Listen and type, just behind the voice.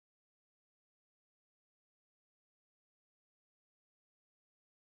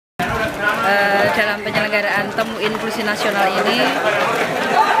penyelenggaraan Temu Inklusi Nasional ini,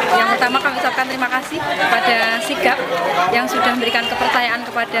 yang pertama kami ucapkan terima kasih kepada Sigap yang sudah memberikan kepercayaan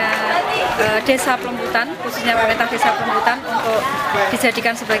kepada desa Pelembutan, khususnya pemerintah desa Pelembutan, untuk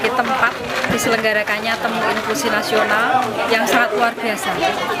dijadikan sebagai tempat diselenggarakannya Temu Inklusi Nasional yang sangat luar biasa.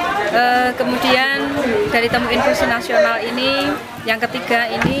 Kemudian dari Temu Inklusi Nasional ini, yang ketiga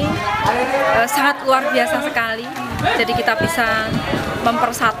ini sangat luar biasa sekali. Jadi kita bisa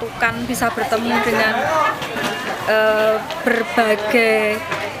mempersatukan, bisa bertemu dengan berbagai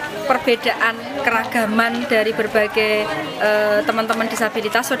perbedaan, keragaman dari berbagai teman-teman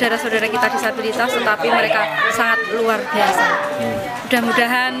disabilitas, saudara-saudara kita disabilitas, tetapi mereka sangat luar biasa.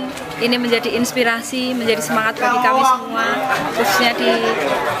 Mudah-mudahan ini menjadi inspirasi, menjadi semangat bagi kami semua, khususnya di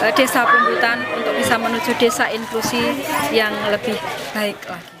desa Pelembutan, untuk bisa menuju desa inklusi yang lebih baik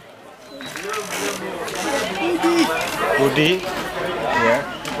lagi. Budi, ya.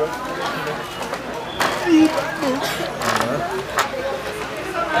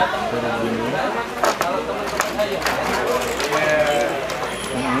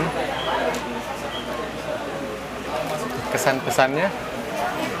 Kesan-pesannya?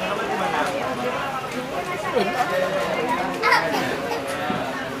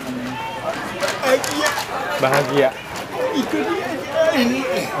 Bahagia.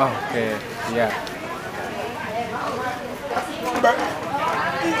 Oke, ya.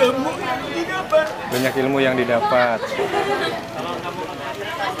 Banyak ilmu yang didapat.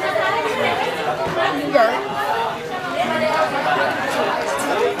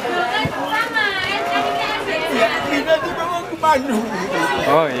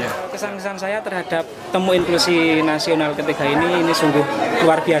 Oh iya. Kesan-kesan saya terhadap Temu Inklusi Nasional ketiga ini sungguh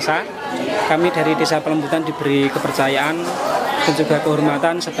luar biasa. Kami dari Desa Pelembutan diberi kepercayaan dan juga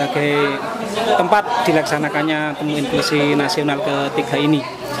kehormatan sebagai tempat dilaksanakannya Temu Inklusi Nasional ketiga ini.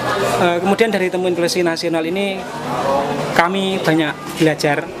 Kemudian dari Temu Inklusi Nasional ini kami banyak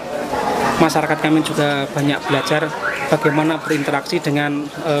belajar, masyarakat kami juga banyak belajar bagaimana berinteraksi dengan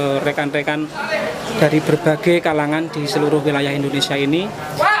rekan-rekan dari berbagai kalangan di seluruh wilayah Indonesia ini,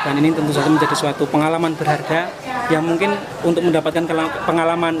 dan ini tentu saja menjadi suatu pengalaman berharga yang mungkin untuk mendapatkan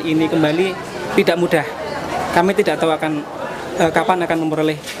pengalaman ini kembali tidak mudah. Kami tidak tahu kapan akan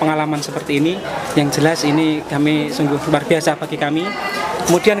memperoleh pengalaman seperti ini. Yang jelas ini kami sungguh luar biasa bagi kami.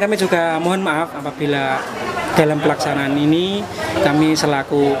 Kemudian kami juga mohon maaf apabila dalam pelaksanaan ini kami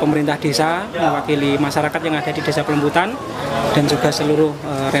selaku pemerintah desa mewakili masyarakat yang ada di Desa Pelembutan dan juga seluruh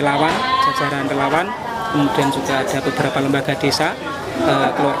relawan, jajaran relawan, kemudian juga ada beberapa lembaga desa,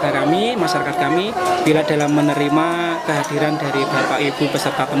 keluarga kami, masyarakat kami, bila dalam menerima kehadiran dari Bapak Ibu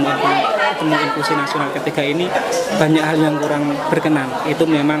peserta Temu Inklusi Nasional ketiga ini banyak hal yang kurang berkenan. Itu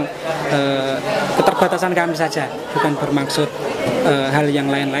memang keterbatasan kami saja, bukan bermaksud hal yang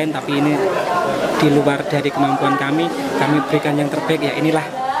lain-lain, tapi ini di luar dari kemampuan kami berikan yang terbaik. Ya inilah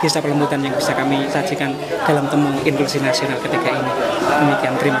Desa Pelembutan yang bisa kami sajikan dalam Temu Inklusi Nasional ketiga ini.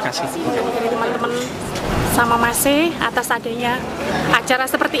 Demikian, terima kasih. Teman-teman sama Masih atas adanya acara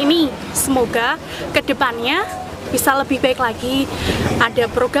seperti ini. Semoga kedepannya bisa lebih baik lagi. Ada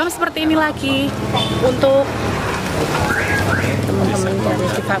program seperti ini lagi untuk teman-teman dari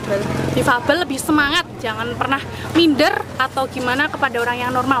Difabel lebih semangat, jangan pernah minder atau gimana kepada orang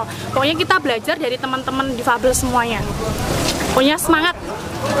yang normal. Pokoknya kita belajar dari teman-teman Difabel semuanya. Pokoknya semangat.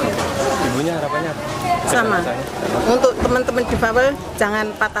 Ibunya harapannya sama. Untuk teman-teman Difabel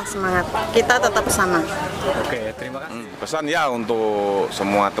jangan patah semangat. Kita tetap sama. Oke, terima kasih. Pesan ya untuk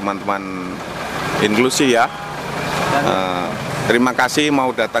semua teman-teman inklusi ya. Terima kasih mau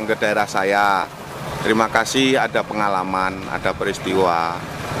datang ke daerah saya. Terima kasih ada pengalaman, ada peristiwa,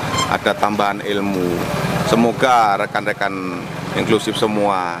 ada tambahan ilmu. Semoga rekan-rekan inklusif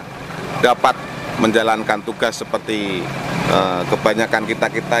semua dapat menjalankan tugas seperti kebanyakan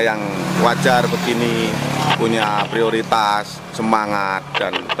kita-kita yang wajar begini, punya prioritas, semangat,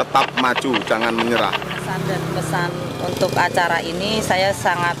 dan tetap maju, jangan menyerah. Pesan dan pesan untuk acara ini saya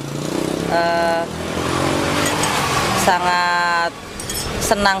sangat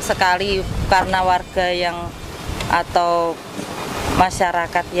senang sekali karena warga yang atau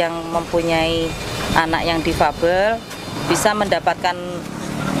masyarakat yang mempunyai anak yang difabel bisa mendapatkan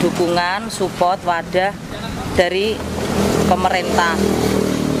dukungan, support, wadah dari pemerintah.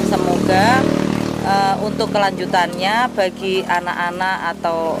 Semoga untuk kelanjutannya bagi anak-anak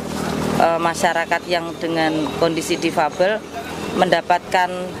atau masyarakat yang dengan kondisi difabel mendapatkan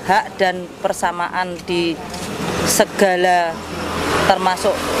hak dan persamaan di segala,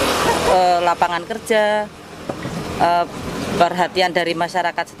 termasuk lapangan kerja, perhatian dari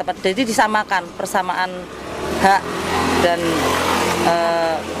masyarakat setempat. Jadi disamakan persamaan hak dan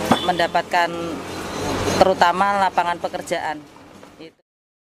mendapatkan terutama lapangan pekerjaan.